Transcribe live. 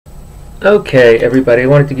Okay, everybody, I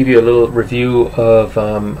wanted to give you a little review of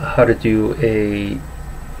how to do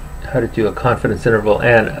a confidence interval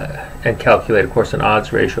and calculate, of course, an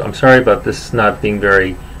odds ratio. I'm sorry about this not being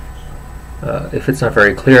very, if it's not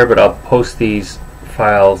very clear, but I'll post these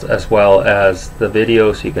files as well as the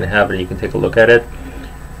video so you can have it and you can take a look at it.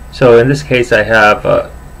 So in this case, I have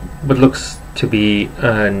what looks to be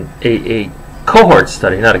a cohort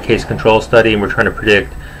study, not a case control study, and we're trying to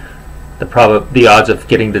predict the odds of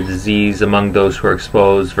getting the disease among those who are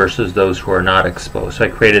exposed versus those who are not exposed. So I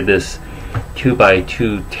created this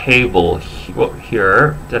 2x2 table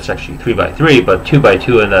here. That's actually 3x3, but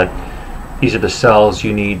 2x2, and that these are the cells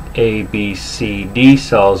you need, A, B, C, D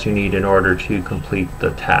cells you need in order to complete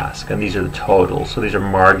the task. And these are the totals. So these are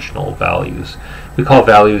marginal values. We call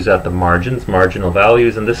values at the margins, marginal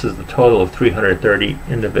values, and this is the total of 330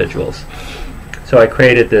 individuals. So I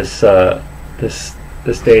created this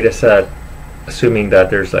this data set, assuming that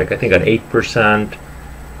there's I think an 8%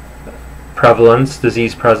 prevalence,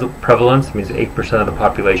 disease prevalence, means 8% of the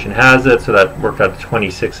population has it, so that worked out to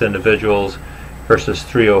 26 individuals versus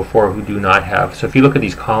 304 who do not have. So if you look at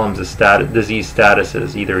these columns of disease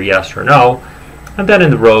statuses, either yes or no, and then in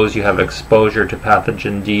the rows you have exposure to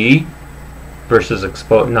pathogen D versus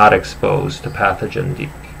not exposed to pathogen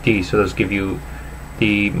D. So those give you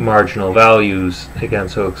the marginal values again.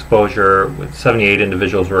 So exposure, with 78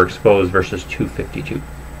 individuals were exposed versus 252.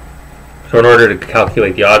 So in order to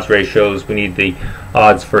calculate the odds ratios, we need the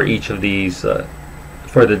odds for each of these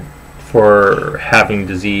for having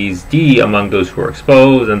disease D among those who are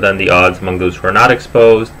exposed, and then the odds among those who are not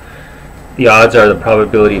exposed. The odds are the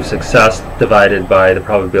probability of success divided by the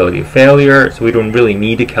probability of failure. So we don't really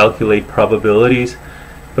need to calculate probabilities,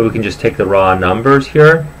 but we can just take the raw numbers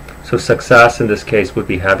here. So success in this case would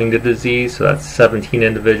be having the disease, so that's 17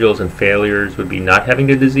 individuals, and failures would be not having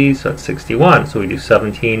the disease, so that's 61. So we do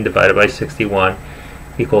 17 divided by 61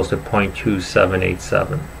 equals to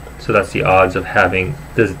 0.2787. So that's the odds of having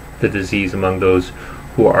the disease among those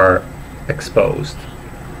who are exposed.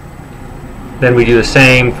 Then we do the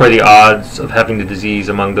same for the odds of having the disease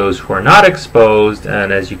among those who are not exposed,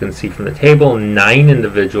 and as you can see from the table, 9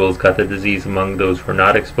 individuals got the disease among those who are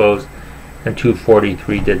not exposed, and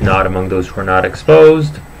 243 did not among those who are not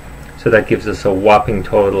exposed. So that gives us a whopping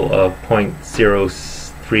total of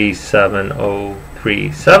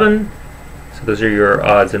 0.037037. So those are your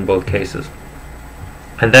odds in both cases.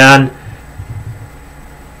 And then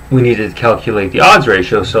we needed to calculate the odds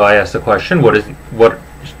ratio. So I asked the question, what is the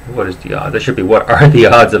odds? That should be, what are the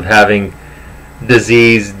odds of having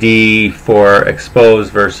disease D for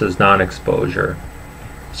exposed versus non-exposure?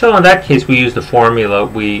 So in that case, we use the formula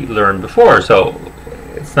we learned before. So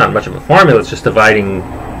it's not much of a formula, it's just dividing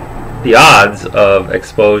the odds of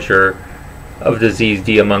exposure of disease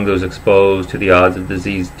D among those exposed to the odds of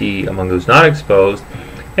disease D among those not exposed.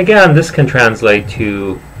 Again, this can translate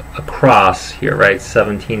to a cross here, right?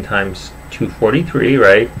 17 times 243,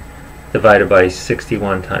 right? Divided by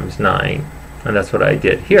 61 times 9. And that's what I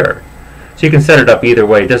did here. So you can set it up either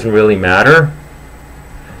way, it doesn't really matter.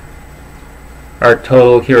 Our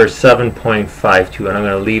total here is 7.52, and I'm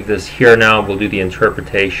going to leave this here now. We'll do the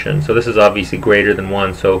interpretation. So this is obviously greater than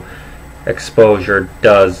 1, so exposure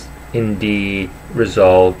does indeed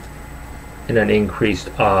result in an increased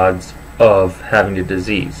odds of having the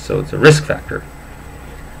disease. So it's a risk factor.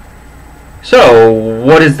 So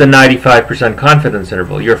what is the 95% confidence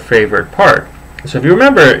interval, your favorite part? So if you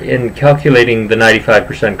remember, in calculating the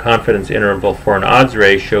 95% confidence interval for an odds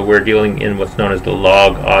ratio, we're dealing in what's known as the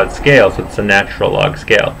log odds scale. So it's a natural log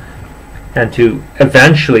scale. And to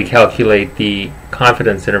eventually calculate the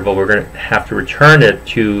confidence interval, we're going to have to return it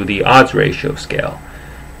to the odds ratio scale.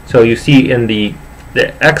 So you see in the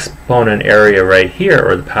exponent area right here,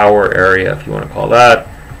 or the power area if you want to call that,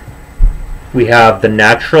 we have the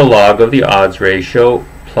natural log of the odds ratio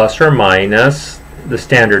plus or minus the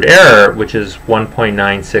standard error, which is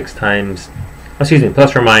 1.96 times,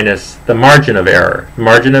 plus or minus the margin of error. The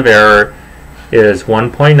margin of error is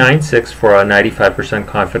 1.96 for a 95%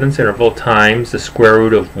 confidence interval times the square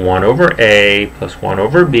root of 1 over A plus 1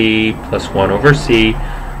 over B plus 1 over C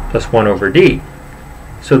plus 1 over D.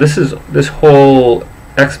 So this whole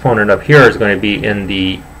exponent up here is going to be in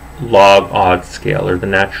the log odds scale, or the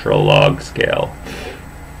natural log scale.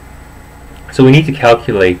 So we need to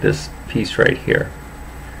calculate this piece right here.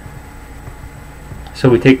 So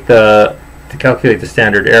we take to calculate the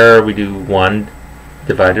standard error, we do 1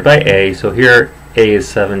 divided by A. So here A is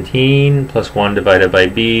 17 plus 1 divided by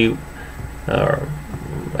B.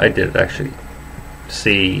 I did actually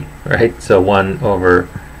C, right? So 1 over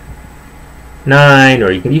 9,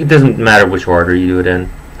 or it doesn't matter which order you do it in.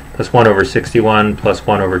 plus 1 over 61 plus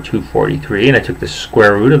 1 over 243, and I took the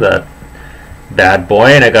square root of that bad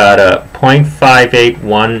boy, and I got a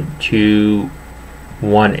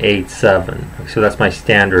 0.5812187. So that's my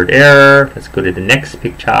standard error. Let's go to the next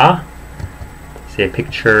picture. Say a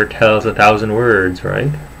picture tells 1,000 words,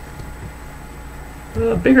 right?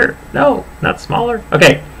 Bigger. No, not smaller.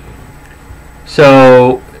 Okay.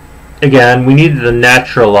 So again, we need the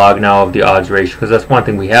natural log now of the odds ratio, because that's one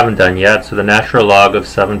thing we haven't done yet. So the natural log of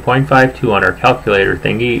 7.52 on our calculator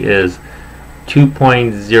thingy is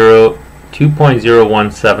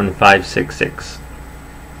 2.017566.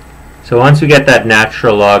 So once we get that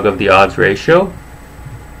natural log of the odds ratio,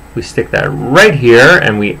 we stick that right here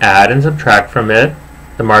and we add and subtract from it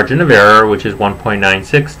the margin of error, which is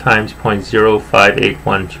 1.96 times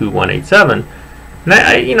 0.0581287. And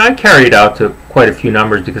I carry it out to quite a few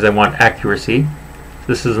numbers because I want accuracy.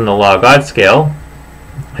 This is in the log odds scale.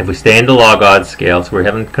 If we stay in the log odds scale, so we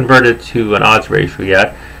haven't converted to an odds ratio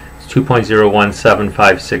yet,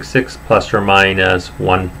 2.017566 plus or minus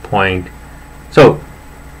 1. So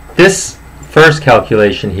this first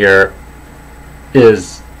calculation here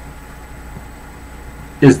is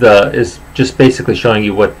just basically showing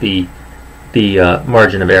you what the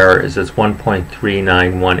margin of error is. It's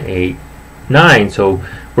 1.39189. So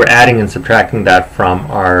we're adding and subtracting that from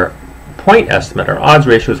our point estimate. Our odds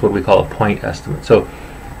ratio is what we call a point estimate. So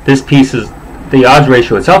this piece is the odds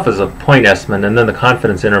ratio itself is a point estimate, and then the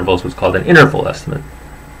confidence interval is what's called an interval estimate.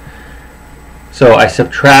 So I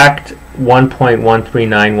subtract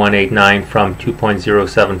 1.139189 from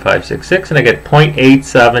 2.07566, and I get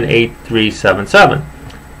 0.878377.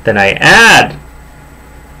 Then I add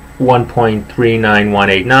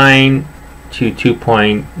 1.39189 to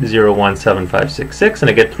 2.017566, and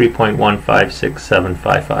I get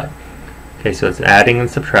 3.156755. Okay, so it's adding and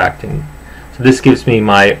subtracting. So this gives me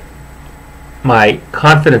my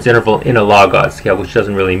confidence interval in a log odds scale, which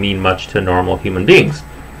doesn't really mean much to normal human beings.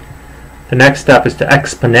 The next step is to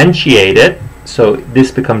exponentiate it. So this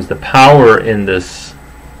becomes the power in this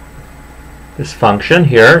function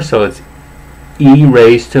here. So it's e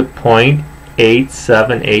raised to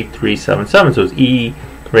 0.878377. So it's e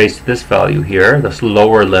raised to this value here, this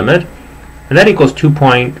lower limit, and that equals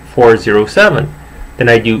 2.407. Then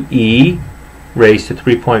I do e raised to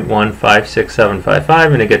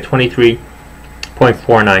 3.156755, and I get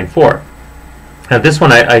 23.494. Now this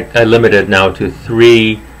one I limited now to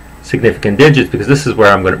 3 significant digits because this is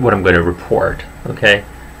where what I'm going to report. Okay,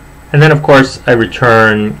 and then of course I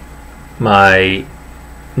return my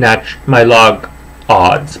log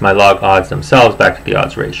odds themselves back to the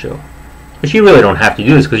odds ratio. But you really don't have to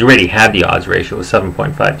do this because you already had the odds ratio of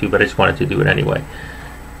 7.52, but I just wanted to do it anyway.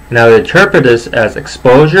 Now I interpret this as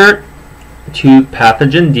exposure to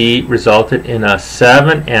pathogen D resulted in a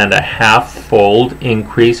 7.5-fold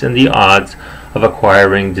increase in the odds of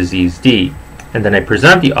acquiring disease D. And then I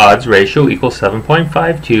present the odds ratio equals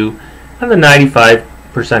 7.52 and the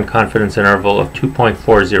 95% confidence interval of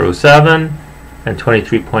 2.407 and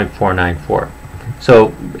 23.494.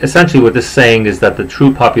 So essentially what this is saying is that the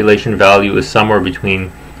true population value is somewhere between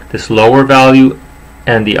this lower value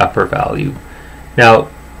and the upper value. Now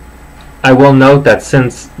I will note that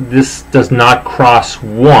since this does not cross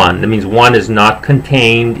 1, that means 1 is not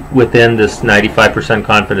contained within this 95%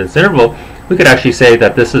 confidence interval, we could actually say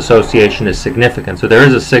that this association is significant. So there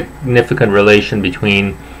is a significant relation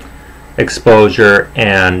between exposure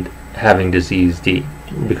and having disease D.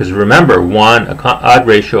 Because remember, an odd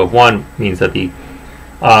ratio of 1 means that the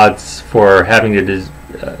odds for having the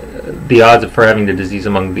disease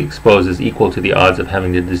among the exposed is equal to the odds of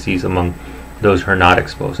having the disease among those who are not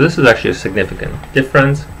exposed. So this is actually a significant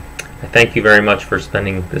difference. I thank you very much for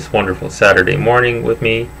spending this wonderful Saturday morning with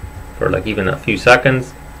me for like even a few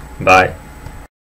seconds. Bye.